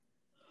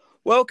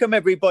Welcome,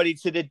 everybody,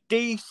 to the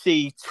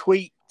DC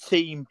Tweet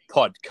Team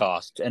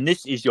podcast. And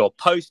this is your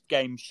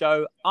post-game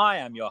show. I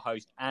am your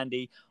host,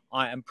 Andy.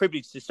 I am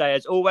privileged to say,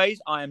 as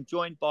always, I am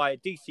joined by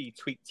DC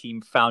Tweet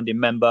Team founding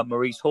member,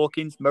 Maurice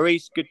Hawkins.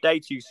 Maurice, good day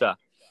to you, sir.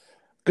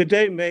 Good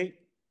day, mate.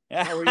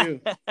 How are you?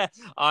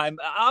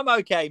 I'm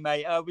okay,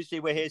 mate.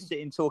 Obviously, we're here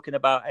sitting talking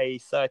about a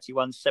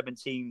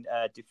 31-17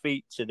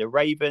 defeat to the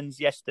Ravens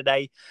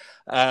yesterday.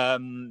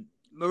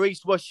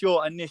 Maurice, what's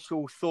your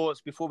initial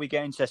thoughts before we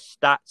get into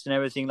stats and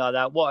everything like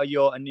that? What are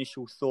your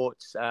initial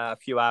thoughts a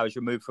few hours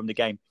removed from the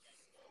game?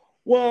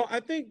 Well, I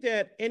think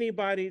that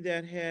anybody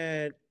that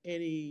had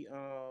any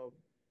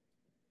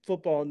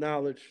football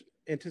knowledge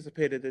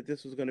anticipated that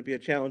this was going to be a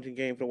challenging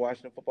game for the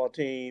Washington football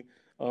team.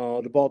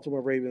 The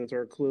Baltimore Ravens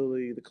are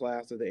clearly the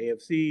class of the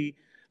AFC.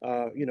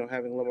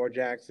 Having Lamar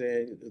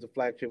Jackson as a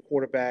flagship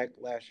quarterback,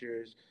 last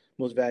year's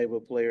most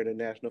valuable player in the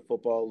National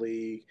Football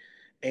League.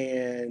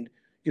 And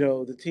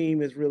the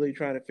team is really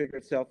trying to figure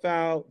itself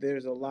out.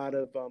 There's a lot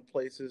of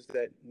places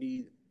that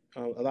need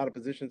a lot of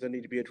positions that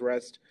need to be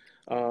addressed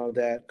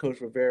that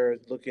Coach Rivera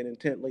is looking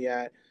intently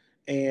at.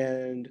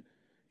 And,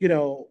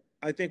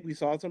 I think we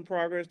saw some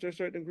progress to a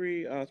certain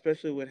degree,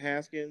 especially with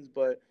Haskins.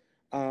 But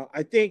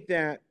I think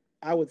that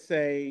I would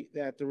say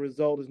that the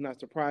result is not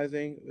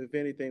surprising. If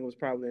anything, it was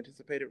probably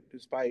anticipated,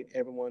 despite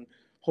everyone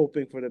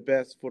hoping for the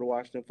best for the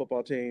Washington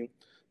football team.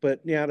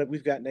 But now that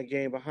we've gotten that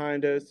game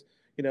behind us,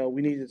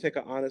 we need to take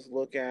an honest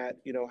look at,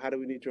 how do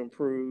we need to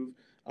improve,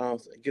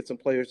 get some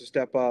players to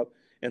step up,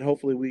 and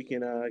hopefully we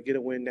can get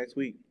a win next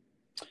week.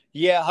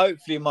 Yeah,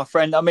 hopefully, my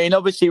friend. I mean,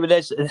 obviously,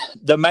 there's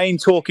the main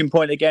talking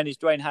point again is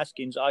Dwayne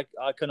Haskins. I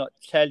cannot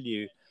tell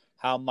you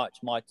how much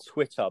my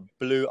Twitter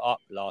blew up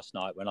last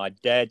night when I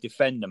dared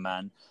defend the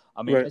man.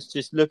 I mean, Let's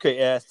just look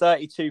at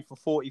 32 for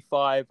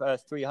 45,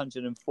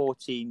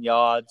 314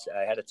 yards.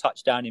 He had a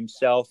touchdown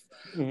himself.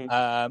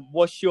 Mm-hmm.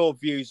 What's your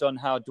views on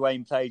how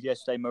Dwayne played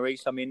yesterday,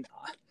 Maurice? I mean,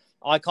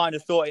 I kind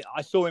of thought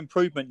I saw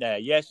improvement there.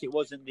 Yes, it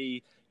wasn't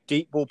the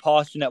deep ball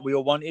passing that we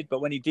all wanted, but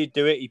when he did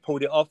do it, he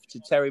pulled it off to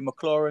Terry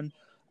McLaurin.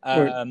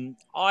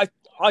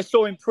 I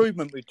saw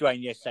improvement with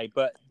Dwayne yesterday,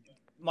 but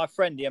my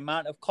friend, the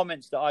amount of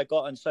comments that I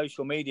got on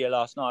social media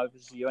last night,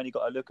 obviously you only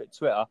got to look at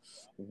Twitter.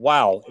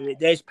 Wow,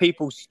 there's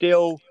people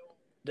still,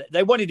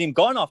 they wanted him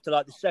gone after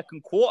like the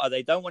second quarter.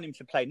 They don't want him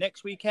to play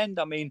next weekend.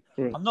 I mean,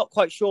 I'm not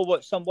quite sure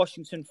what some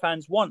Washington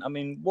fans want. I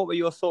mean, what were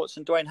your thoughts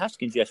on Dwayne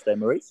Haskins yesterday,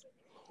 Maurice?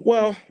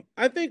 Well,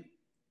 I think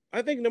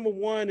number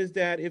one is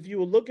that if you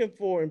were looking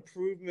for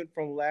improvement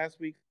from last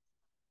week's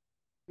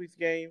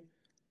game,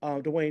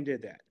 Dwayne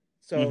did that.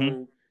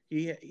 So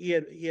he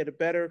had a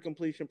better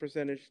completion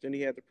percentage than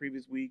he had the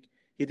previous week.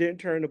 He didn't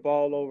turn the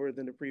ball over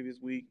than the previous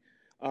week.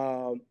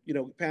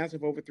 Passing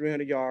for over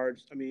 300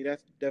 yards. I mean,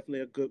 that's definitely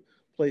a good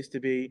place to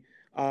be.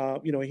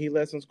 He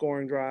led some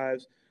scoring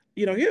drives.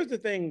 Here's the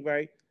thing,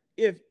 right?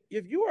 If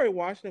you are a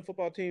Washington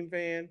football team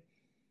fan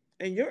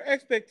and your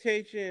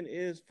expectation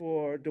is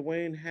for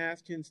Dwayne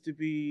Haskins to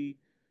be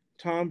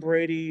Tom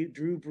Brady,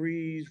 Drew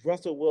Brees,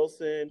 Russell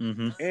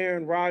Wilson,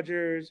 Aaron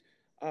Rodgers,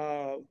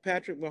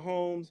 Patrick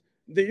Mahomes,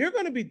 then you're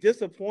going to be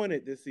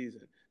disappointed this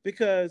season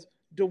because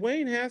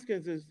Dwayne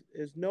Haskins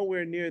is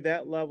nowhere near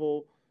that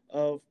level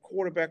of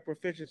quarterback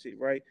proficiency,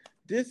 right?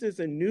 This is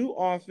a new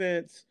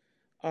offense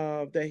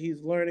that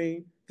he's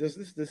learning. This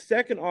is the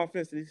second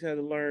offense that he's had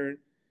to learn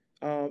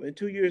in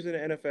 2 years in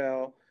the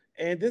NFL.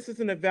 And this is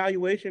an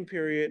evaluation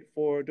period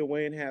for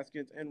Dwayne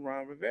Haskins and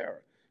Ron Rivera,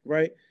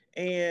 right?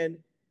 And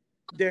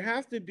there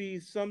has to be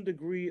some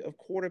degree of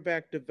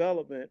quarterback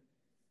development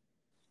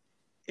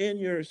in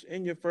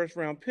your first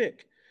round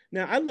pick.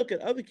 Now, I look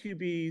at other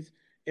QBs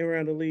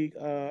around the league.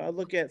 I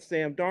look at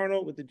Sam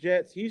Darnold with the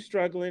Jets. He's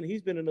struggling.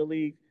 He's been in the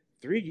league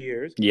 3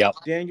 years. Yep.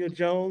 Daniel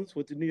Jones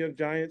with the New York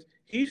Giants.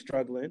 He's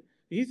struggling.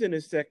 He's in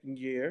his second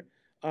year.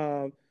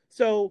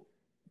 So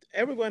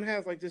everyone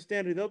has like this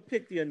standard. They'll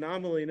pick the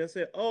anomaly and they'll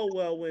say, oh,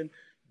 well, when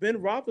Ben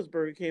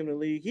Roethlisberger came to the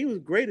league, he was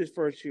great his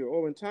first year.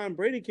 Or when Tom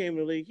Brady came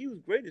to the league, he was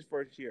great his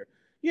first year.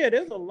 Yeah,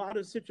 there's a lot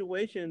of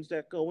situations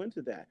that go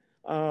into that.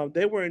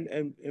 They were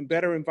in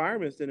better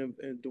environments than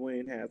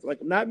Dwayne has. Like,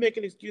 I'm not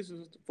making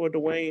excuses for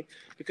Dwayne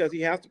because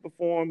he has to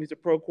perform. He's a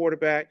pro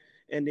quarterback,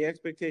 and the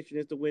expectation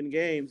is to win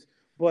games.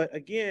 But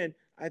again,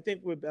 I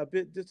think we're a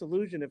bit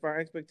disillusioned if our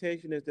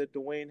expectation is that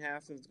Dwayne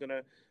Haskins is going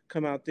to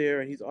come out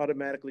there and he's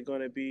automatically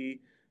going to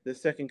be the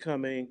second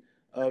coming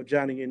of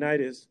Johnny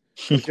Unitas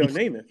or Joe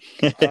Namath.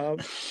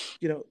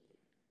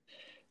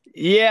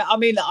 Yeah, I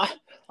mean,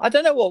 I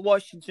don't know what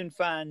Washington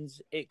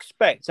fans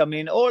expect. I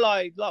mean,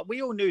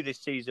 we all knew this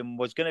season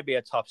was going to be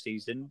a tough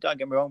season. Don't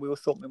get me wrong, we all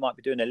thought we might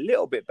be doing a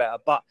little bit better,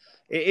 but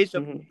it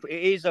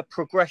is a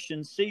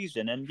progression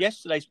season. And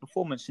yesterday's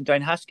performance in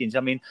Dwayne Haskins,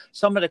 I mean,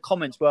 some of the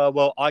comments were,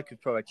 well, I could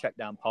throw a check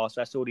down pass.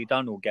 That's all he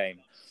done all game.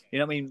 You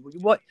know what I mean?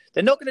 What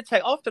they're not going to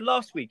take after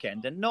last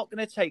weekend. They're not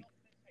going to take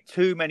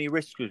too many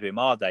risks with him,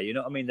 are they? You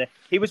know what I mean?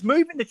 He was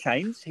moving the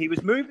chains. He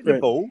was moving the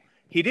ball.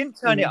 He didn't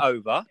turn it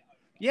over.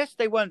 Yes,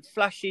 they weren't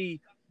flashy,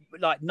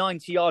 like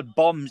 90-yard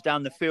bombs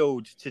down the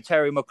field to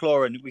Terry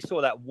McLaurin. We saw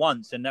that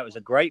once, and that was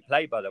a great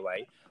play, by the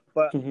way.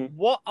 But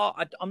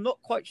I'm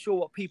not quite sure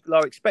what people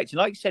are expecting.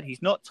 Like you said,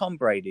 he's not Tom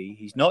Brady.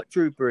 He's not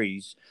Drew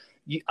Brees.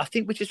 I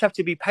think we just have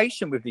to be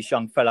patient with this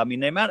young fella. I mean,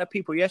 the amount of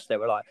people yesterday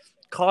were like,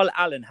 Kyle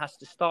Allen has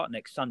to start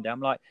next Sunday.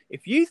 I'm like,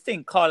 if you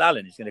think Kyle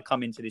Allen is going to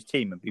come into this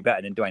team and be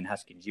better than Dwayne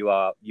Haskins, you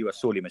are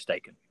sorely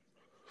mistaken.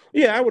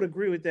 Yeah, I would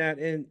agree with that.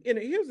 And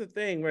here's the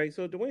thing, right?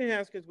 So Dwayne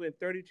Haskins went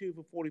 32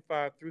 for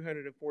 45,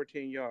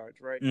 314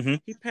 yards, right? Mm-hmm.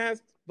 He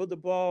passed the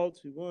ball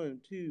to 1,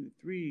 2,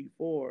 3,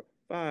 4,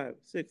 5,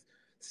 6,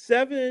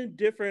 7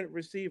 different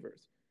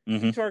receivers.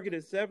 Mm-hmm. He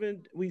targeted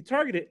 7. We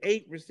targeted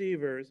 8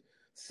 receivers.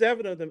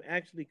 7 of them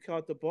actually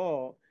caught the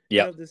ball.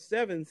 Yeah. And of the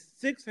 7,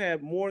 6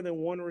 had more than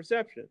 1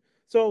 reception.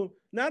 So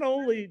not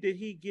only did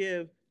he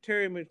give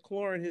Terry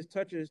McLaurin his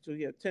touches to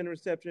get 10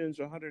 receptions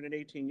or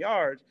 118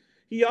 yards,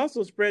 he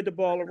also spread the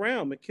ball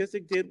around.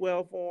 McKissick did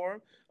well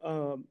for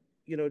him.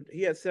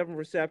 He had 7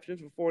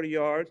 receptions for 40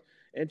 yards.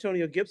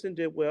 Antonio Gibson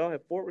did well,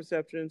 had 4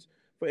 receptions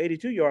for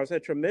 82 yards,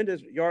 had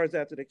tremendous yards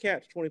after the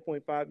catch,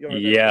 20.5 yards after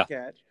the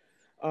catch.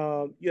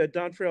 You had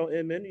Dontrell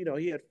Inman,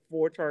 he had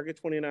 4 targets,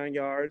 29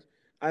 yards.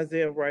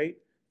 Isaiah Wright,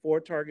 4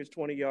 targets,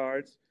 20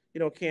 yards.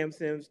 Cam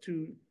Sims,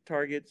 2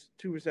 targets,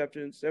 2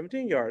 receptions,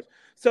 17 yards.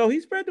 So he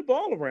spread the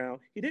ball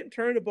around. He didn't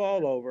turn the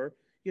ball over.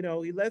 He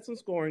led some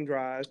scoring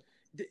drives.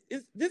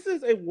 This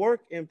is a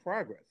work in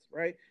progress,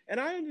 right? And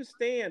I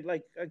understand,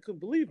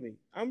 believe me,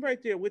 I'm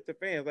right there with the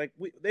fans.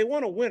 They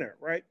want a winner,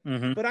 right?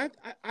 Mm-hmm. But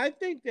I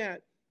think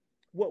that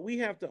what we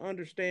have to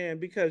understand,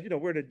 because,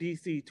 we're the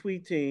DC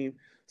tweet team,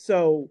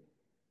 so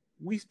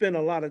we spend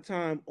a lot of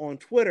time on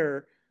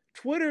Twitter.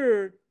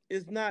 Twitter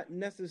is not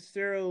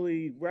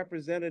necessarily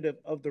representative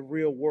of the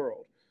real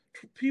world.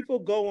 People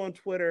go on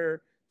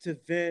Twitter to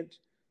vent,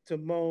 to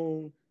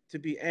moan, to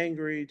be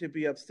angry, to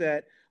be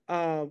upset.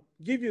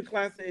 Give you a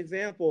classic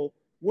example.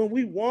 When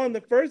we won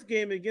the first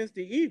game against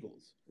the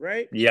Eagles,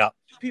 right? Yeah.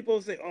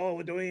 People say,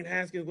 "Oh, Dwayne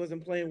Haskins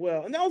wasn't playing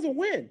well," and that was a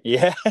win.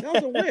 Yeah, that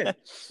was a win,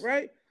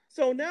 right?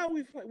 So now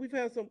we've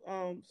had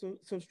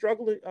some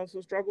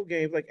struggle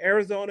games. Like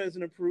Arizona is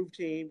an improved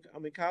team. I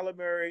mean, Kyler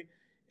Murray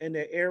and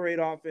their air raid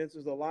offense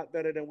is a lot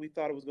better than we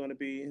thought it was going to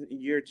be in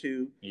year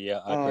 2. Yeah,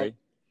 I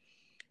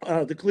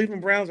agree. The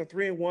Cleveland Browns are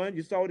 3-1.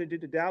 You saw what they did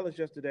to Dallas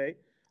yesterday.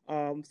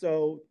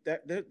 So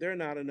that they're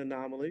not an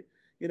anomaly.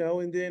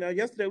 And then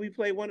yesterday we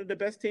played one of the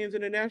best teams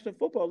in the National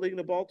Football League,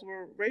 the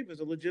Baltimore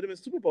Ravens, a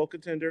legitimate Super Bowl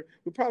contender.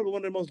 We're probably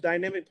one of the most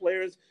dynamic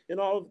players in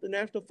all of the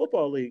National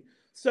Football League.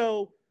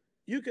 So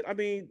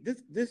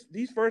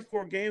these first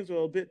 4 games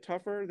were a bit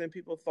tougher than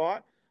people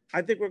thought.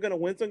 I think we're going to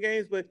win some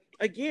games, but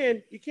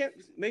again, you can't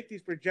make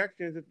these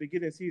projections at the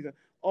beginning of the season.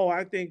 Oh,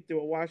 I think the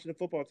Washington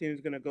Football Team is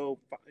going to go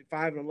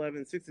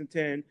 5-11,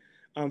 6-10,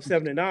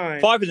 7-9.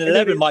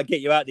 5-11 might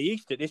get you out the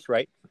East at this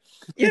rate.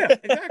 Yeah,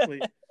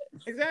 exactly.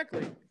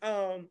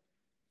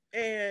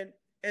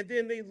 And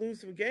then they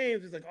lose some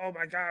games. It's like, oh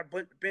my God,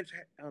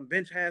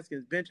 bench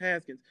Haskins.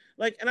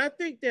 And I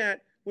think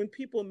that when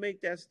people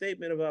make that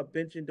statement about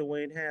benching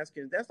Dwayne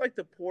Haskins, that's like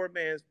the poor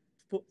man's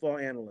football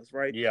analyst,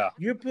 right? Yeah.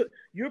 You're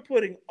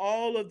putting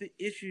all of the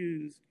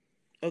issues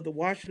of the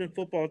Washington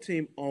Football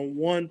Team on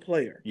one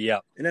player. Yeah.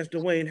 And that's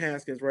Dwayne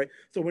Haskins, right?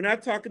 So we're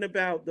not talking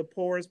about the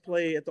porous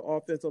play at the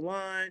offensive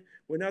line.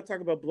 We're not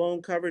talking about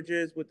blown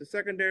coverages with the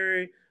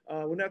secondary.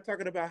 We're not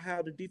talking about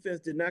how the defense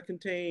did not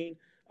contain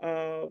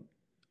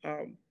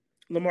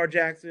Lamar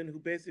Jackson, who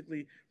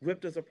basically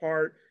ripped us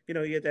apart. He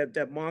had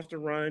that monster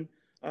run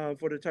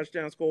for the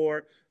touchdown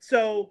score.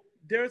 So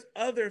there's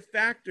other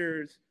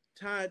factors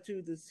tied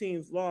to the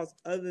team's loss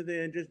other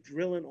than just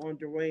drilling on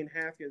Dwayne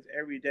Haskins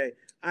every day.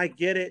 I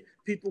get it.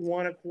 People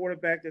want a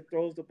quarterback that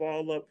throws the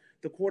ball up.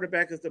 The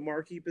quarterback is the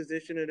marquee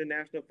position in the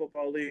National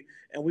Football League,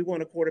 and we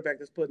want a quarterback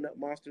that's putting up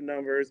monster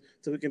numbers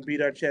so we can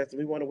beat our chest, and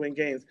we want to win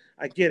games.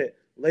 I get it.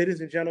 Ladies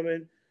and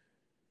gentlemen,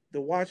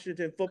 the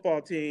Washington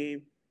Football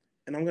Team,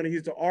 and I'm going to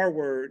use the R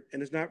word,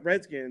 and it's not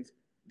Redskins,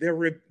 they're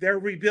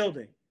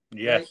rebuilding.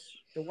 Yes. Right?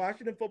 The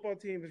Washington Football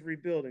Team is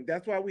rebuilding.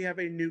 That's why we have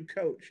a new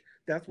coach.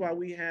 That's why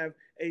we have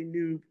a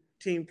new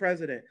team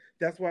president.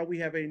 That's why we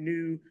have a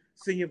new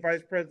senior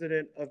vice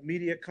president of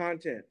media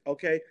content.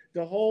 Okay,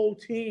 the whole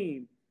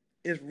team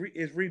is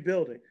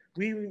rebuilding.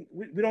 We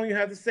don't even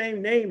have the same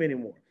name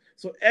anymore.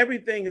 So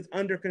everything is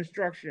under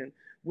construction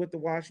with the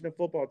Washington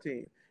Football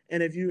Team.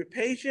 And if you're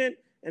patient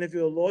and if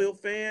you're a loyal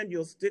fan,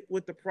 you'll stick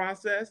with the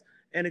process.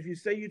 And if you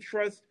say you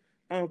trust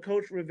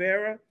Coach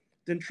Rivera,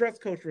 then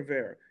trust Coach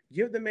Rivera.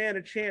 Give the man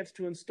a chance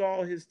to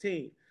install his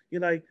team.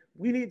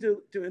 We need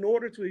to in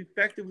order to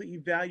effectively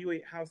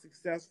evaluate how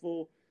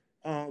successful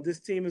this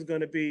team is going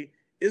to be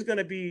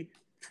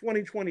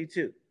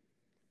 2022.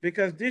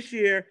 Because this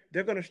year,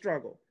 they're going to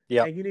struggle.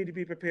 Yeah. And you need to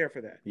be prepared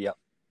for that. Yeah.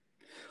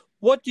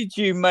 What did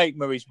you make,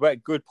 Maurice?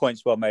 Good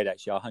points well made,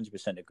 actually. I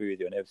 100% agree with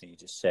you on everything you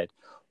just said.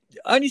 The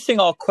only thing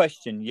I'll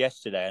question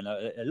yesterday, and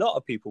a lot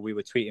of people we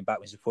were tweeting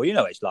backwards and forwards,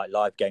 it's like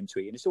live game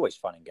tweeting. It's always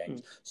fun in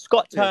games.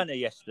 Scott Turner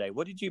yesterday,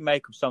 what did you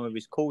make of some of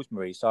his calls,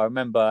 Maurice? I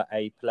remember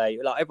a play,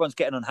 like everyone's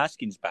getting on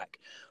Haskins' back.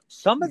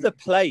 Some of the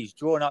plays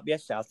drawn up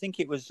yesterday, I think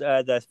it was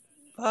the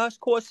first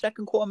quarter,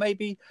 second quarter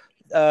maybe,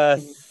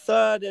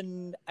 third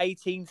and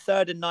 18,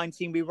 third and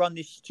 19, we run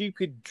this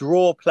stupid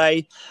draw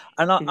play.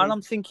 And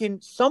I'm thinking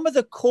some of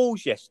the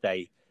calls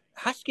yesterday,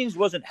 Haskins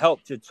wasn't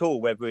helped at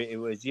all, whether it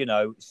was,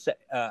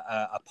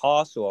 a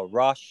pass or a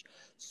rush.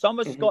 Some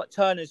of Scott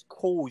Turner's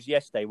calls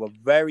yesterday were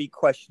very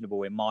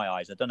questionable in my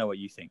eyes. I don't know what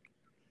you think.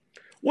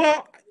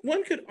 Well,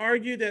 one could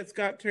argue that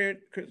Scott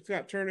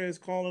Turner is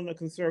calling a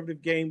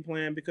conservative game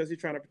plan because he's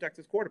trying to protect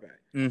his quarterback.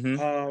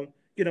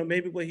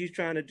 Maybe what he's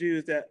trying to do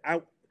is that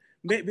I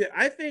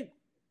think,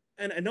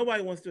 and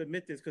nobody wants to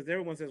admit this because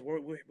everyone says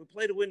we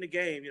play to win the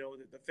game.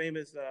 The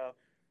famous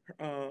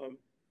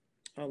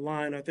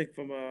line, I think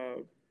from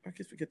I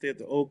guess forget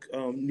the old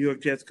New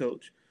York Jets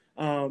coach.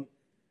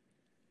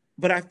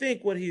 But I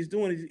think what he's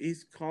doing is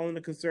he's calling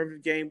a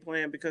conservative game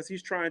plan because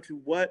he's trying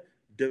to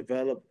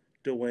develop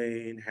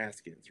Dwayne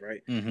Haskins,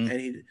 right?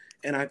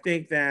 And I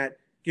think that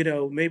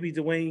maybe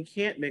Dwayne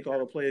can't make all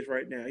the plays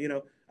right now.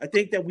 I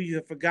think that we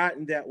have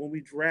forgotten that when we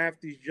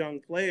draft these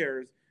young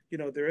players,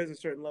 there is a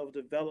certain level of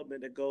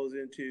development that goes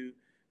into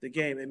the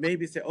game, and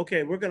maybe say,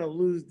 okay, we're going to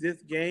lose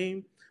this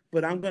game,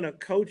 but I'm going to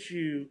coach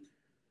you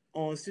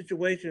on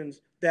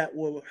situations that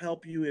will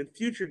help you in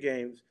future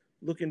games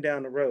looking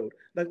down the road.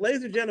 Like,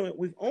 ladies and gentlemen,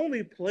 we've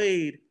only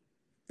played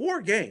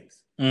 4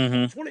 games,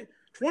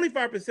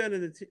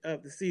 25%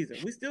 of the season.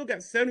 We still got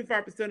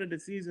 75% of the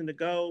season to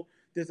go.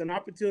 There's an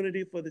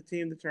opportunity for the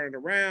team to turn it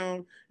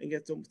around and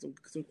get some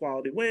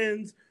quality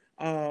wins.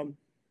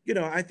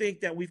 I think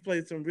that we've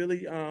played some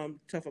really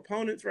tough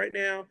opponents right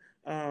now.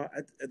 I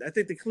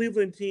think the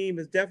Cleveland team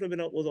has definitely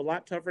was a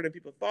lot tougher than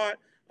people thought.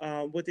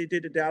 What they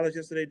did to Dallas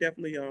yesterday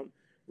definitely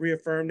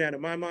reaffirmed that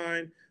in my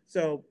mind.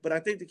 But I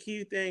think the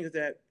key thing is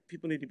that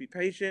people need to be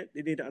patient.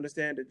 They need to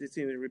understand that this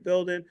team is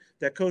rebuilding,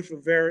 that Coach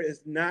Rivera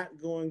is not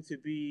going to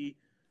be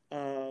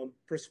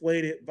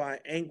persuaded by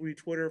angry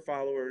Twitter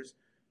followers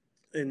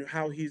in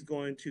how he's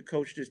going to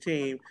coach this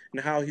team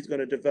and how he's going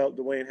to develop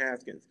Dwayne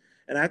Haskins.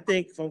 And I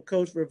think from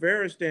Coach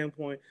Rivera's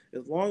standpoint,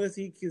 as long as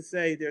he can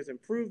say there's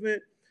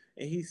improvement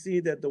and he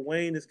sees that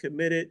Dwayne is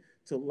committed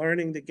to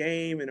learning the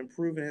game and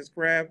improving his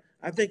craft,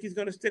 I think he's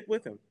going to stick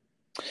with him.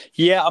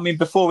 Yeah, I mean,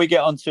 before we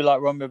get on to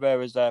Ron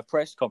Rivera's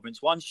press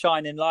conference, one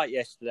shining light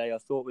yesterday I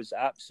thought was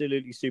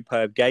absolutely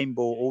superb. Game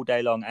ball all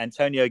day long.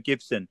 Antonio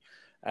Gibson,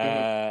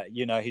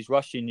 his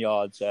rushing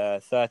yards,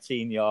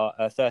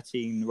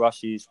 13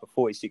 rushes for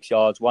 46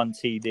 yards, 1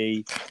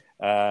 TD,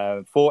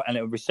 4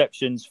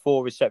 receptions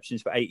for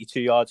 82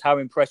 yards. How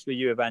impressed were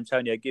you with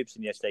Antonio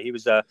Gibson yesterday? He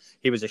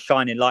was a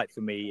shining light for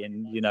me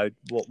in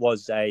what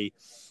was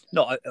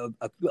not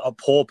a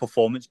poor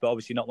performance, but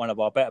obviously not one of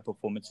our better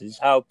performances.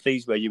 How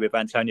pleased were you with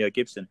Antonio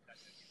Gibson?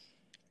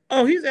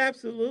 Oh, he's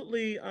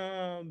absolutely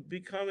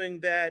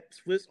becoming that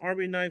Swiss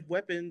Army knife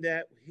weapon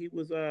that he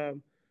was,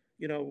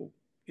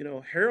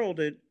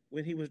 heralded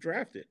when he was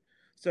drafted.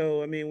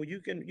 So, I mean, when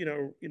you can,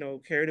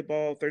 carry the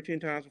ball 13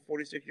 times for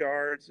 46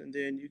 yards, and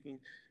then you can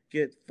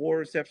get 4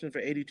 receptions for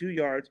 82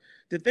 yards.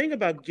 The thing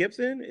about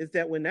Gibson is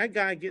that when that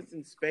guy gets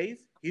in space,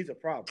 he's a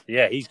problem.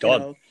 Yeah, he's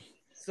gone.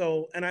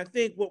 So, and I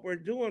think what we're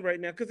doing right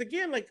now, because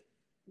again, like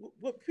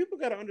what people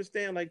got to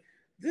understand, like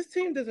this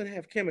team doesn't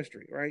have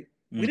chemistry, right?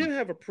 We didn't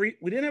have a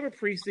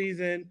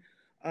preseason,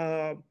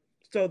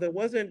 so there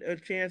wasn't a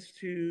chance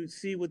to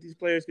see what these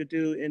players could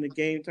do in a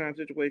game time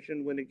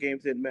situation when the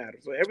games didn't matter.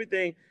 So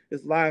everything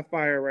is live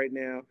fire right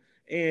now,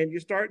 and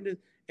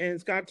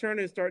Scott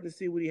Turner is starting to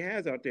see what he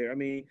has out there. I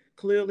mean,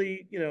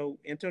 clearly,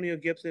 Antonio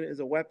Gibson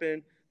is a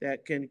weapon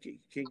that can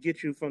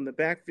get you from the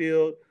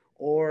backfield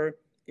or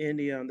in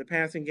the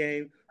passing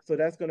game. So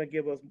that's going to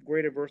give us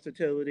greater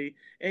versatility.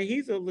 And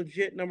he's a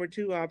legit number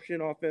 2 option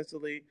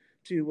offensively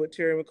to what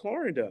Terry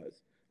McLaurin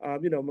does.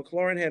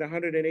 McLaurin had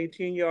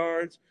 118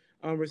 yards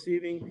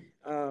receiving.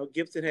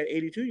 Gibson had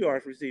 82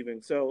 yards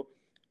receiving. So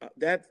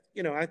that's,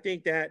 I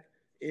think that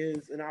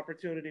is an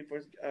opportunity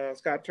for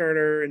Scott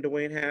Turner and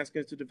Dwayne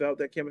Haskins to develop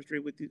that chemistry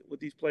with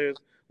these players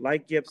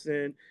like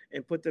Gibson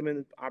and put them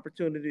in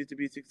opportunities to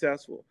be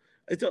successful.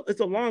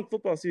 It's a long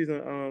football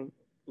season,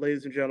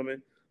 ladies and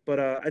gentlemen. But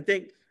I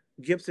think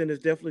Gibson is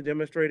definitely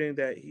demonstrating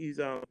that he's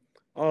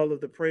all of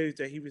the praise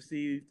that he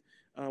received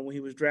when he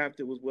was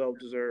drafted was well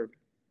deserved.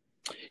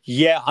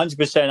 Yeah,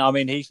 100%. I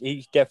mean,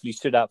 he definitely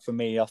stood out for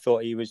me. I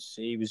thought he was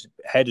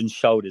head and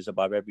shoulders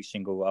above every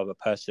single other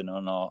person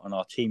on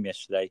our team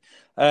yesterday.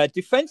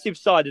 Defensive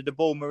side of the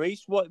ball,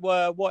 Maurice,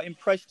 what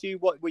impressed you?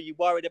 What were you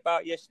worried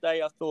about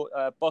yesterday? I thought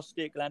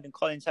Bostic, Landon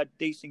Collins had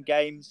decent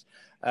games.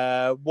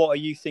 What are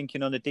you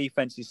thinking on the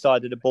defensive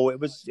side of the ball? It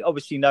was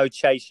obviously no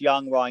Chase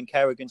Young. Ryan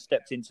Kerrigan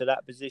stepped into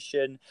that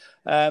position.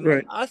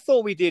 Right. I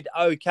thought we did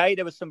okay.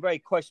 There were some very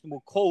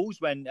questionable calls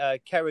when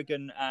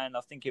Kerrigan and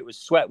I think it was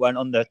Sweat weren't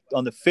on the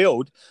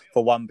field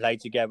for one play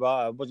together.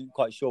 I wasn't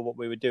quite sure what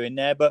we were doing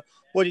there. But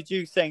what did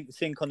you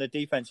think on the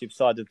defensive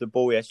side of the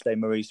ball yesterday,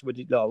 Maurice?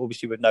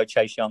 Obviously with no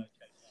Chase Young.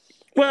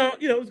 Well,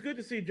 it was good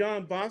to see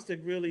John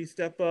Bostic really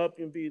step up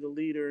and be the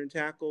leader in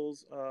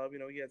tackles.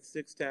 He had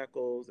 6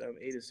 tackles,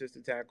 8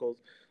 assisted tackles.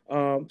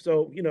 I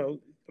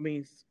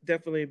mean,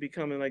 definitely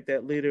becoming like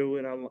that leader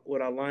with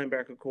our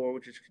linebacker core,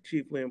 which is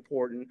chiefly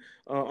important.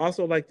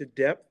 Also, like the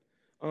depth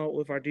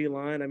with our D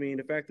line. I mean,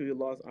 the fact that we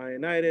lost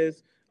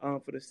Ioannidis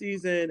for the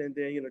season, and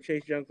then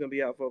Chase Young's gonna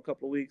be out for a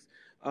couple of weeks.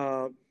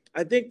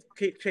 I think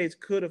Chase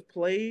could have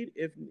played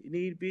if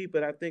need be,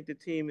 but I think the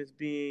team is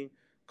being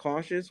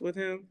cautious with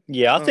him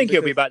Yeah, I think he'll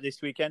be because back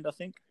this weekend, I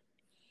think.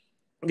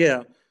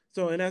 yeah.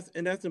 So and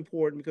that's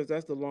important because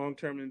that's the long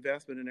term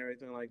investment and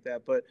everything like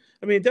that. But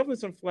I mean, definitely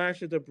some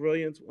flashes of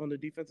brilliance on the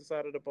defensive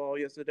side of the ball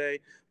yesterday.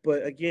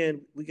 But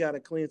again, we got to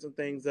clean some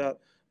things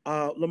up.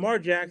 Lamar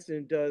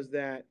Jackson does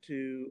that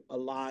to a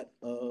lot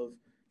of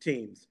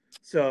teams.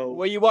 So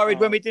Were you worried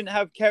when we didn't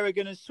have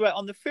Kerrigan and Sweat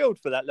on the field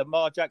for that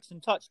Lamar Jackson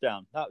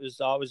touchdown? I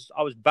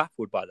was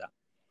baffled by that.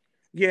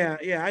 yeah,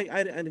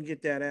 I didn't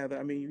get that either.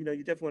 I mean, you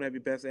definitely want to have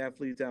your best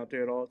athletes out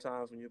there at all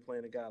times when you're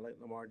playing a guy like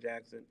Lamar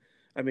Jackson.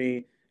 I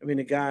mean,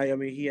 the guy. I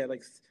mean, he had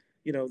like,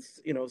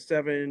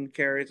 7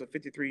 carries for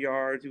 53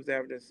 yards. He was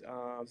averaging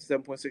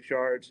 7.6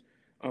 yards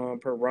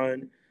per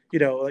run.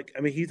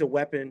 I mean, he's a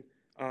weapon.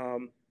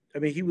 I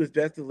mean, he was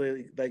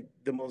definitely like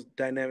the most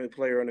dynamic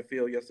player on the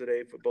field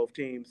yesterday for both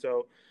teams.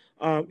 So,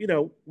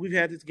 we've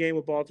had this game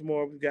with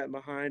Baltimore. We've gotten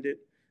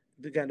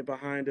it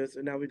behind us,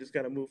 and now we just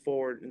got to move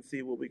forward and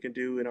see what we can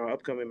do in our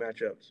upcoming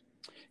matchups.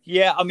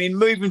 Yeah, I mean,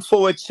 moving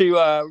forward to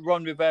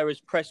Ron Rivera's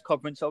press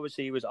conference,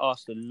 obviously he was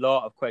asked a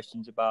lot of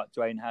questions about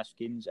Dwayne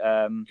Haskins.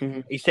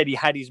 Mm-hmm. He said he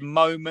had his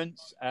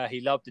moments.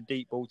 He loved the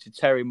deep ball to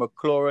Terry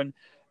McLaurin.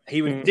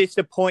 He was Mm-hmm.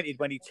 disappointed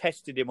when he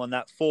tested him on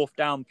that 4th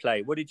down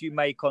play. What did you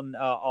make on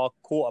our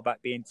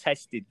quarterback being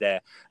tested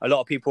there? A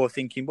lot of people are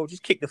thinking, well,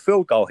 just kick the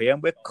field goal here.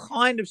 And we're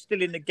kind of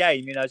still in the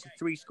game. It's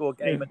a 3-score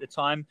game Yeah. at the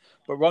time.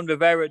 But Ron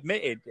Rivera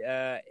admitted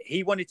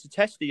he wanted to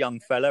test the young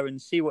fella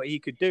and see what he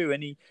could do.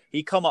 And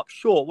he come up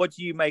short. What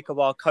do you make of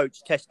our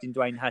coach testing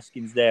Dwayne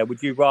Haskins there?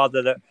 Would you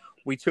rather that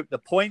we took the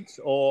points,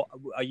 or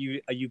are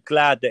you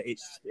glad that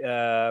it's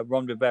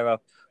Ron Rivera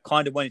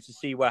kind of wanted to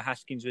see where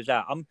Haskins was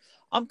at?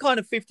 I'm kind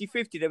of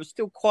 50-50. There was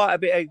still quite a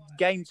bit of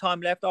game time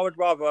left. I would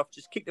rather have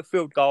just kicked the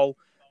field goal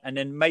and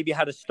then maybe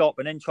had a stop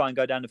and then try and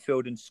go down the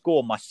field and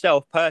score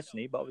myself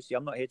personally. But obviously,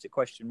 I'm not here to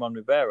question Ron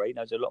Rivera. He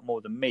knows a lot more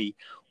than me.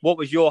 What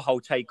was your whole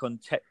take on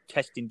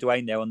testing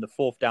Dwayne there on the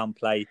 4th down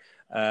play?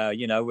 Where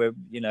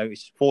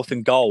it's 4th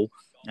and goal,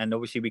 and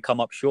obviously we come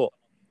up short.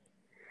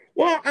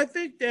 Well, I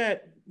think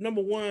that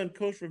number one,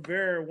 Coach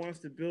Rivera wants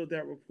to build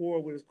that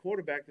rapport with his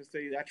quarterback to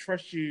say, "I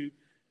trust you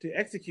to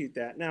execute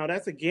that." Now,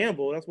 that's a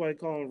gamble. That's why they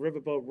call him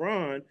Riverboat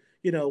Ron.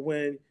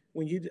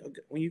 When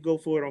you go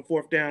for it on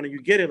 4th down and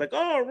you get it, like,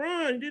 "Oh,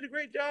 Ron, you did a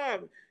great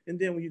job," and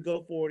then when you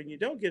go for it and you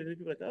don't get it,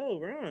 people are like, "Oh,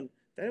 Ron,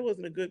 that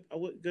wasn't a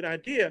good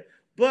idea."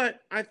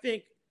 But I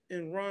think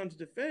in Ron's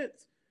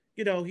defense,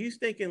 he's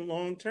thinking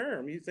long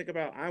term. He's thinking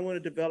about, I want to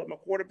develop my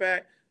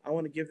quarterback. I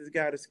want to give this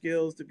guy the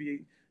skills to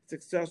be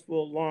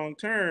successful long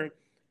term.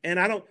 And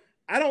I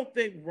don't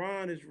think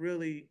Ron is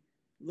really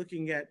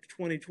looking at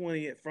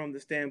 2020 from the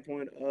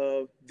standpoint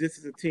of, this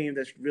is a team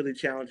that's really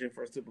challenging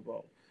for a Super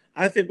Bowl.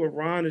 I think what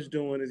Ron is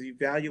doing is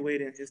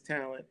evaluating his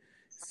talent,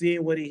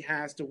 seeing what he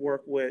has to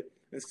work with,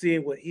 and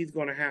seeing what he's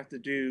going to have to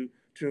do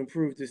to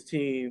improve this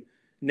team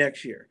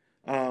next year.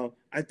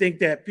 I think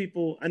that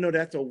I know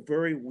that's a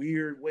very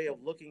weird way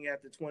of looking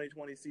at the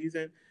 2020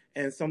 season,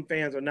 and some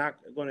fans are not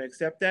going to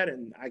accept that,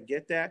 and I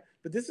get that.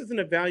 But this is an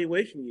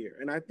evaluation year,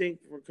 and I think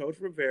for Coach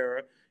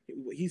Rivera,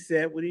 he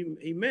said what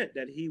he meant,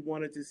 that he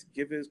wanted to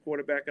give his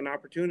quarterback an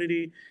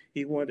opportunity.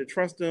 He wanted to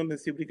trust him and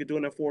see what he could do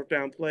in that 4th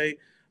down play.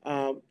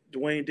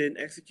 Dwayne didn't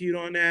execute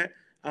on that,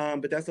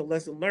 but that's a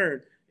lesson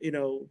learned,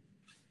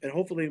 and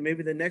hopefully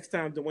maybe the next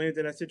time Dwayne's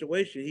in that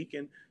situation, he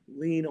can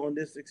lean on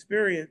this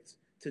experience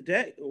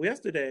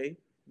yesterday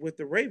with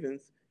the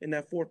Ravens in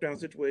that 4th down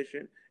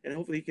situation, and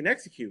hopefully he can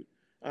execute.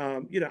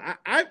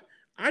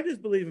 I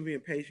just believe in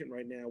being patient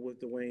right now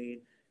with Dwayne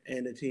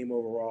and the team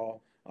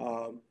overall.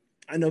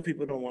 I know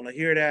people don't want to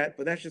hear that,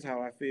 but that's just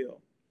how I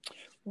feel.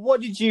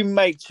 What did you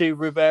make to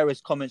Rivera's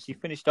comments? He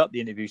finished up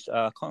the interview.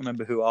 I can't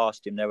remember who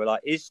asked him. They were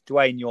like, "Is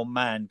Dwayne your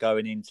man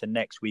going into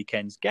next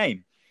weekend's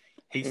game?"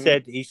 He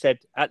said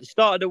at the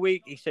start of the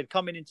week, he said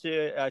coming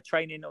into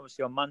training,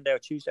 obviously on Monday or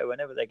Tuesday,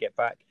 whenever they get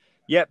back.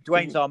 Yep,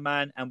 Dwayne's our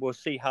man, and we'll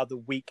see how the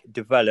week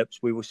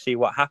develops. We will see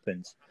what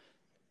happens.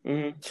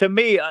 To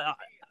me,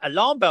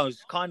 alarm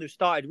bells kind of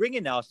started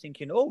ringing now. I was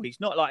thinking, oh, he's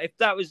not like, if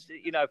that was,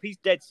 if he's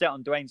dead set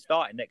on Dwayne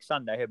starting next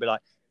Sunday, he'll be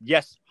like,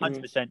 yes,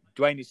 100%,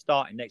 Dwayne is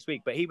starting next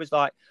week. But he was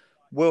like,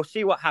 we'll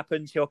see what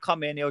happens. He'll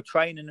come in, he'll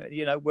train, and,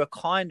 we'll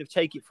kind of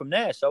take it from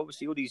there. So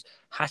obviously all these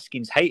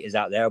Haskins haters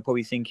out there are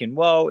probably thinking,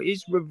 well,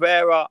 is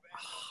Rivera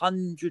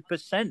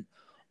 100%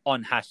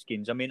 on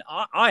Haskins? I mean,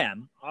 I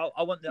am.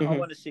 I want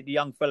to see the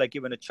young fella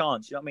given a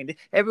chance.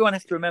 Everyone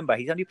has to remember,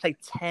 he's only played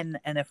 10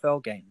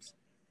 NFL games.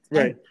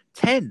 Right.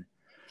 10.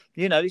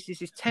 This is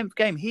his 10th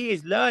game. He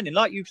is learning,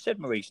 like you've said,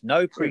 Maurice.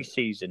 No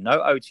preseason, no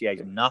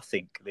OTAs,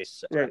 nothing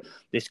this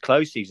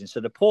close season.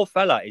 So the poor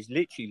fella is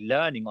literally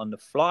learning on the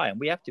fly, and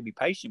we have to be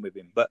patient with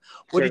him. But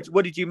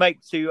what did you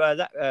make to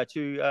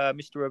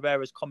Mr.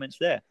 Rivera's comments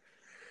there?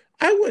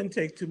 I wouldn't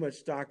take too much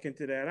stock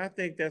into that. I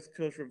think that's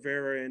Coach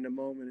Rivera in the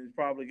moment has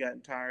probably gotten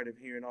tired of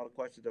hearing all the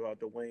questions about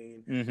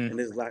Dwayne and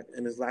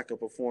his lack of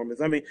performance.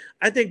 I mean,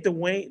 I think the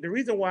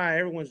reason why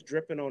everyone's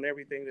dripping on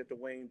everything that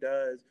Dwayne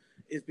does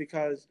is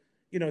because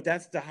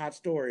that's the hot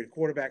story. The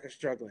quarterback is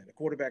struggling.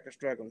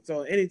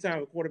 So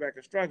anytime a quarterback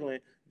is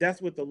struggling,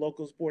 that's what the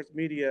local sports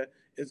media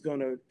is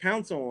going to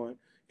pounce on,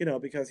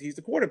 because he's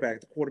the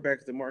quarterback. The quarterback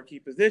is the marquee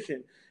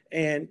position.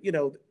 And,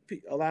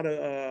 a lot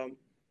of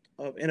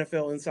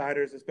NFL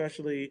insiders,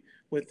 especially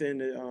within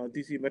the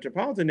D.C.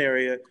 metropolitan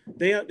area,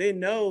 they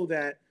know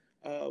that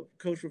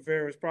Coach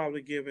Rivera is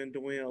probably giving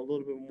Dwayne a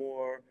little bit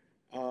more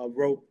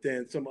rope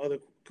than some other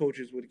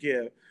coaches would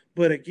give.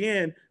 But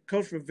again,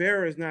 Coach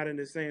Rivera is not in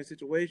the same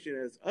situation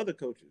as other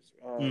coaches.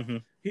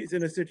 He's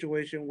in a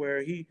situation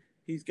where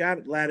he's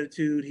got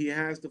latitude. He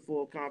has the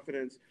full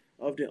confidence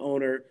of the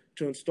owner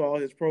to install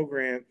his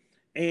program.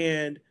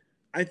 And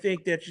I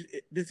think that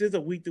this is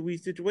a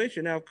week-to-week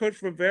situation. Now,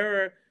 Coach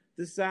Rivera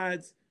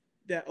decides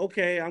that,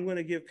 okay, I'm going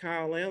to give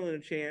Kyle Allen a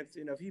chance.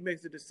 If he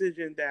makes a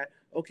decision that,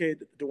 okay,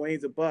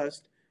 Dwayne's a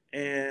bust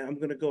and I'm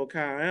going to go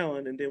Kyle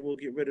Allen and then we'll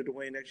get rid of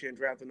Dwayne next year and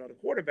draft another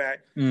quarterback,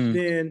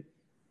 then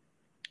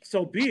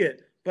so be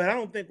it. But I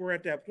don't think we're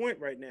at that point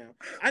right now.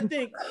 I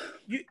think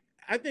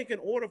in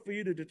order for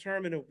you to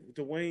determine if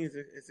Dwayne's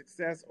a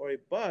success or a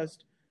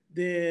bust,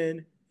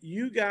 then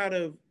you got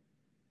to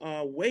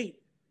wait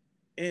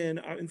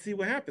and see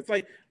what happens.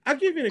 Like, I'll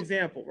give you an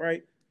example,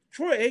 right?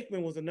 Troy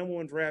Aikman was the number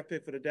 1 draft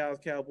pick for the Dallas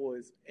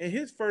Cowboys. In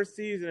his first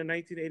season in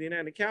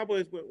 1989, the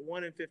Cowboys went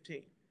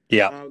 1-15.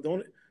 Yeah.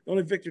 The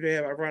only victory they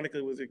had,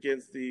 ironically, was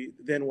against the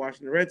then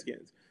Washington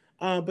Redskins.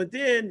 But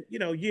then,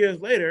 years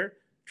later,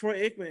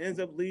 Troy Aikman ends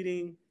up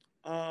leading,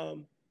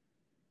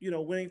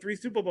 winning 3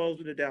 Super Bowls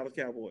with the Dallas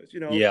Cowboys.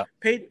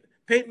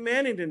 Peyton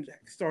Manning didn't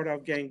start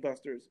off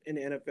gangbusters in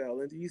the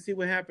NFL, and you see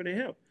what happened to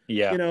him.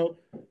 Yeah.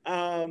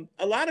 A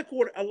lot of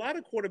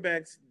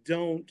quarterbacks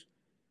don't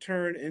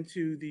turn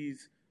into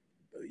these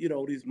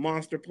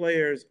monster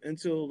players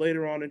until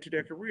later on into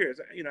their careers,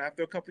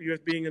 after a couple of years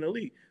being in the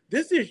league.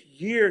 This is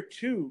year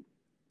 2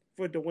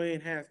 for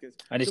Dwayne Haskins.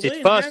 And it's his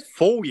first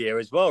full year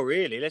as well,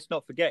 really. Let's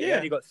not forget, he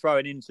only got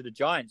thrown into the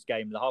Giants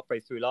game halfway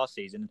through last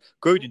season.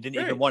 Gruden didn't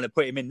even want to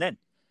put him in then.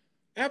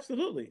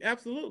 Absolutely.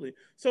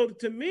 So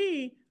to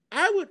me,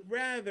 I would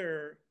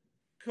rather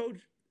Coach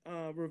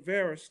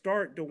Rivera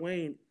start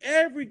Dwayne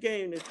every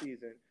game this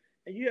season,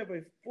 and you have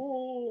a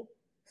full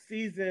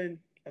season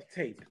of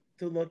tape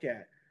to look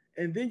at.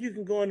 And then you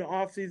can go in the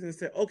offseason and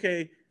say,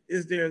 okay,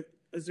 is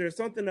there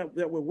something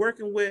that we're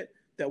working with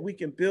that we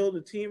can build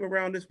a team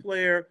around this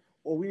player,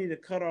 or we need to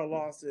cut our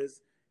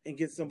losses and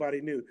get somebody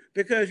new?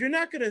 Because you're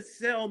not going to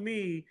sell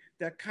me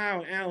that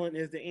Kyle Allen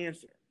is the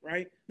answer,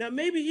 right? Now,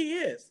 maybe he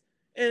is.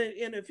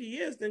 And if he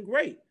is, then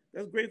great.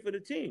 That's great for the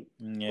team.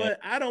 Yeah. But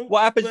I don't.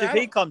 What happens if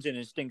he comes in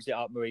and stinks it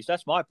up, Maurice?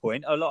 That's my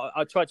point.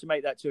 I tried to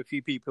make that to a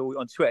few people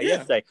on Twitter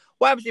yesterday.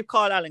 What happens if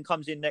Kyle Allen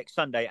comes in next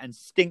Sunday and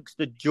stinks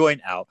the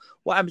joint out?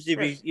 What happens if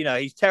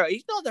he's terrible?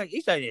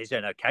 He's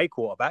an okay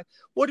quarterback.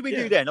 What do we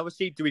do then?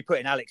 Obviously, do we put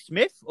in Alex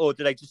Smith, or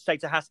do they just say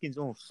to Haskins,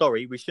 "Oh,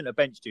 sorry, we shouldn't have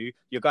benched you.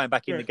 You're going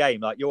back in the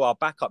game. Like, you're our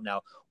backup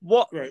now."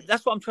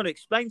 That's what I'm trying to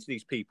explain to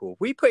these people.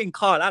 We put in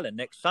Kyle Allen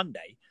next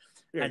Sunday.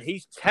 And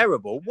he's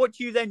terrible. What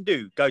do you then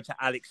do? Go to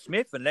Alex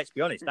Smith? And let's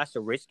be honest, that's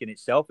a risk in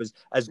itself,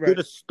 as good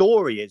a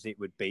story as it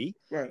would be.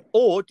 Right.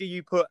 Or do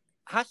you put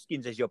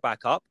Haskins as your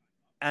backup?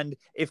 And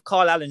if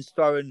Kyle Allen's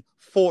throwing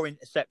 4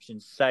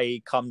 interceptions,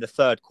 say, come the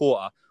third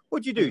quarter,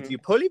 what do you do? Do you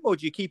pull him or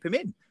do you keep him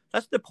in?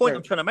 That's the point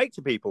I'm trying to make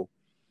to people.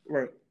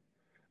 Right.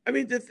 I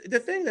mean, the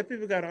thing that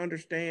people got to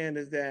understand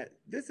is that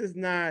this is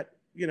not,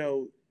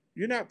 you're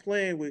not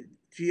playing with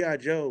G.I.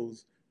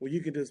 Joes where you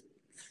can just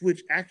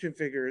switch action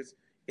figures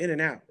in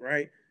and out,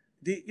 right?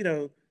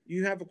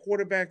 You have a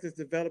quarterback that's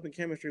developing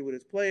chemistry with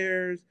his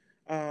players,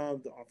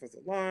 the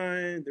offensive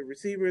line, the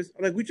receivers.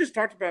 Like we just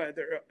talked about at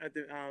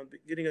the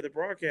beginning of the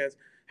broadcast,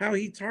 how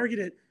he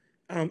targeted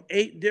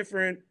 8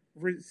 different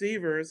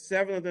receivers.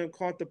 7 of them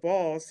caught the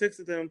ball. 6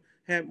 of them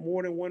had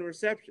more than 1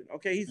 reception.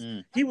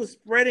 Okay, he was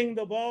spreading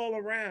the ball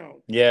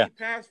around. Yeah, he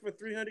passed for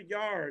 300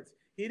 yards.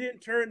 He didn't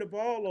turn the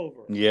ball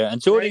over. Yeah,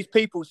 and to all these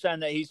people saying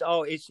that he's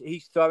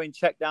throwing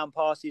check down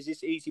passes,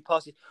 it's easy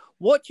passes.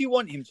 What do you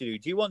want him to do?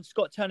 Do you want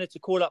Scott Turner to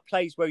call up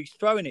plays where he's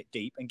throwing it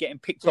deep and getting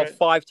picked off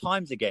 5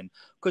 times again?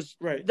 Because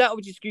that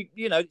would just,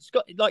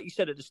 Scott, like you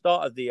said at the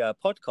start of the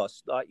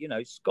podcast,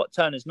 Scott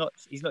Turner's not.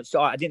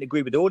 I didn't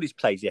agree with all his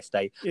plays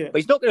yesterday, but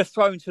he's not going to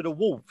throw into the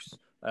wolves.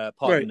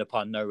 Pardon the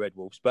pun, no Red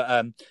Wolves,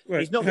 but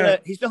he's not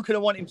gonna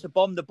want him to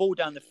bomb the ball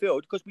down the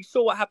field, because we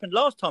saw what happened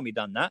last time he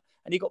done that,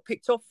 and he got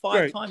picked off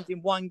 5 times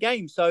in one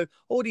game. So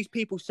all these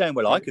people saying,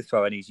 well, I could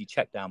throw an easy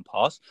check down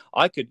pass,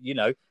 I could,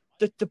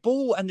 the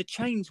ball and the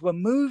chains were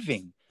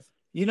moving.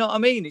 You know what I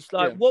mean? It's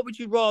like, Yeah. what would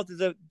you rather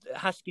the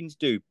Haskins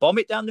do? Bomb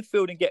it down the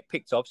field and get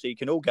picked off so you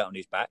can all get on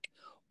his back?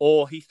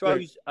 Or he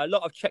throws a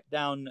lot of check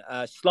down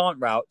slant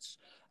routes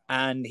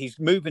and he's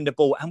moving the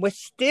ball and we're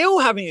still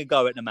having a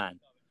go at the man.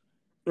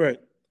 Right.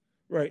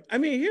 Right. I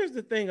mean, here's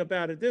the thing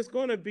about it. There's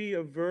going to be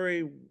a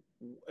very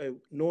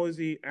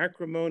noisy,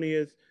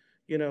 acrimonious,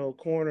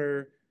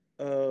 corner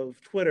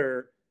of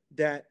Twitter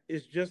that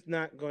is just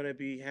not going to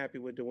be happy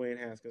with Dwayne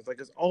Haskins.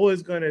 Like, it's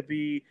always going to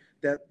be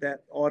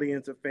that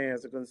audience of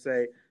fans are going to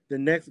say the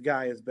next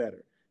guy is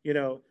better,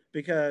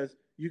 because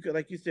you could,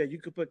 like you said, you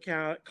could put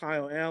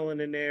Kyle Allen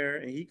in there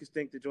and he could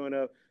stink to join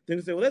up. Then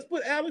you say, well, let's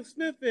put Alex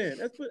Smith in.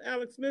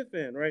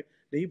 Right?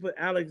 Then you put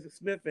Alex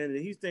Smith in and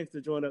he stinks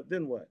to join up.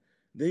 Then what?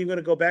 Then you're going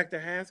to go back to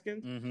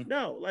Haskins? Mm-hmm.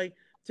 No, like,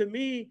 to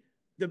me,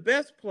 the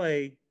best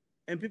play,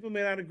 and people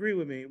may not agree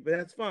with me, but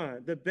that's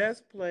fine. The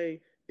best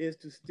play is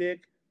to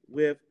stick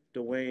with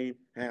Dwayne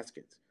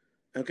Haskins.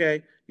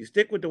 Okay? You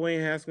stick with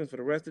Dwayne Haskins for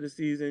the rest of the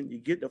season. You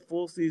get the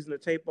full season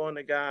of tape on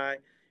the guy,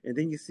 and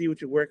then you see what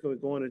you're working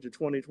with going into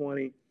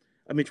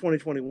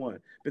 2021.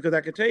 Because I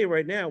can tell you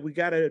right now, we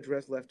got to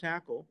address left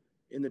tackle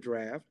in the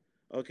draft,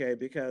 okay?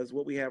 Because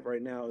what we have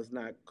right now is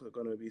not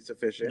going to be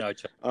sufficient.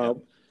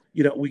 No.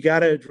 We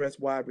got to address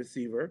wide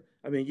receiver.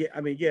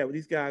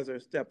 These guys are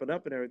stepping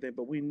up and everything,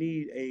 but we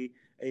need a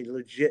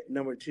legit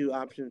number 2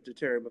 option to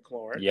Terry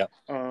McLaurin,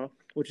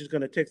 which is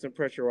going to take some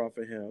pressure off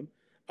of him.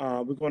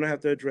 We're going to have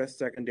to address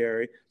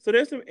secondary. So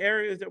there's some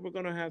areas that we're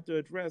going to have to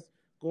address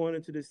going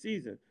into the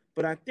season.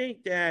 But I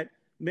think that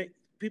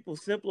people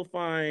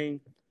simplifying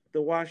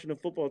the Washington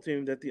football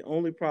team that the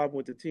only problem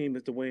with the team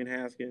is Dwayne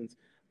Haskins,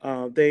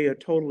 they are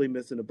totally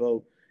missing the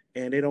boat.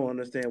 And they don't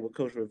understand what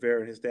Coach Rivera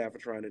and his staff are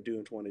trying to do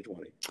in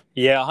 2020.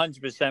 Yeah,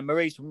 100%.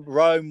 Maurice,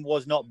 Rome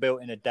was not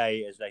built in a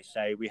day, as they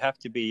say. We have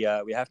to be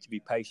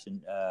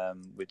patient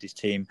with this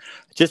team.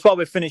 Just while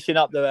we're finishing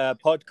up the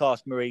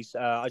podcast, Maurice,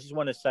 I just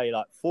want to say,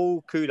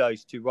 full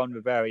kudos to Ron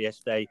Rivera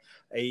yesterday.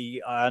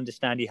 I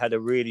understand he had a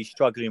really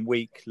struggling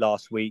week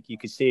last week. You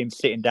could see him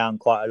sitting down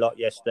quite a lot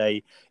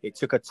yesterday. It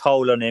took a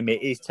toll on him.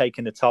 It is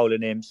taking a toll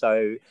on him.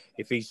 So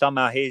if he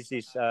somehow hears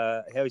this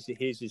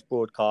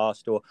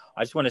broadcast, or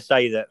I just want to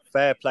say that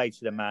fair play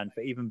to the man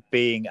for even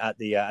being at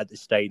the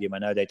stadium. I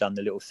know they've done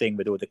the little thing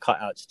with all the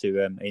cutouts to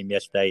him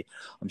yesterday.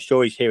 I'm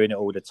sure he's hearing it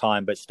all the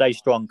time. But stay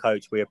strong,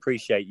 Coach. We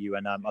appreciate you.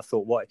 And I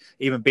thought,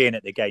 even being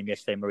at the game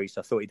yesterday, Maurice,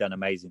 I thought he'd done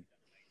amazing.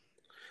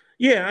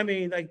 Yeah,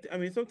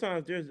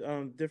 sometimes there's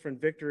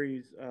different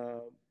victories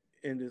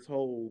in this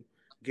whole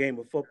game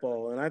of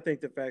football, and I think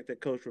the fact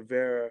that Coach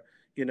Rivera,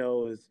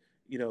 is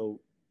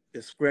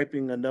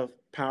scraping enough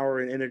power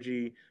and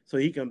energy so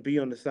he can be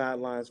on the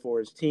sidelines for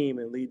his team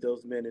and lead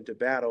those men into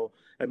battle.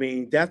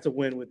 That's a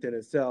win within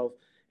itself,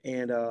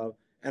 and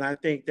I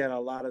think that a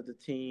lot of the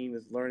team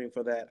is learning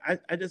for that. I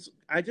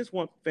just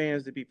want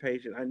fans to be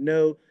patient. I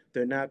know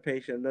they're not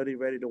patient. I know they're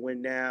ready to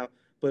win now.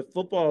 But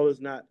football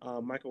is not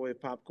microwave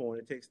popcorn.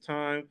 It takes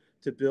time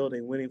to build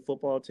a winning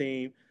football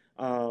team.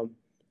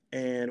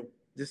 And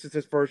this is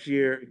his first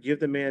year. Give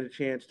the man a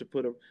chance to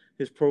put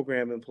his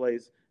program in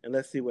place, and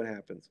let's see what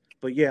happens.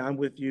 But, yeah, I'm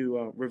with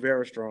you,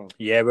 Rivera strong.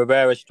 Yeah,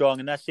 Rivera strong,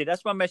 and that's it.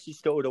 That's my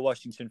message to all the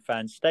Washington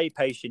fans. Stay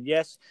patient.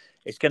 Yes,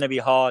 it's going to be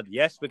hard.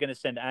 Yes, we're going to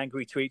send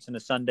angry tweets on a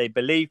Sunday.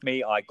 Believe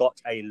me, I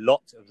got a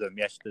lot of them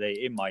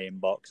yesterday in my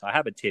inbox. I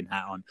have a tin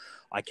hat on.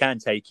 I can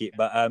take it.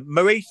 But,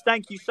 Maurice,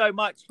 thank you so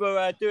much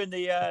for doing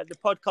the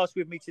podcast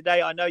with me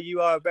today. I know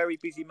you are a very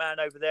busy man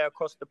over there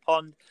across the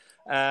pond.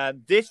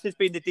 This has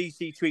been the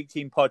DC Tweet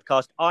Team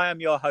podcast. I am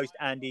your host,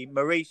 Andy.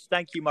 Maurice,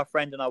 thank you, my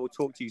friend, and I will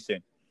talk to you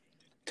soon.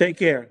 Take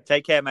care.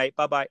 Take care, mate.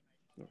 Bye-bye.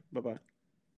 Bye-bye.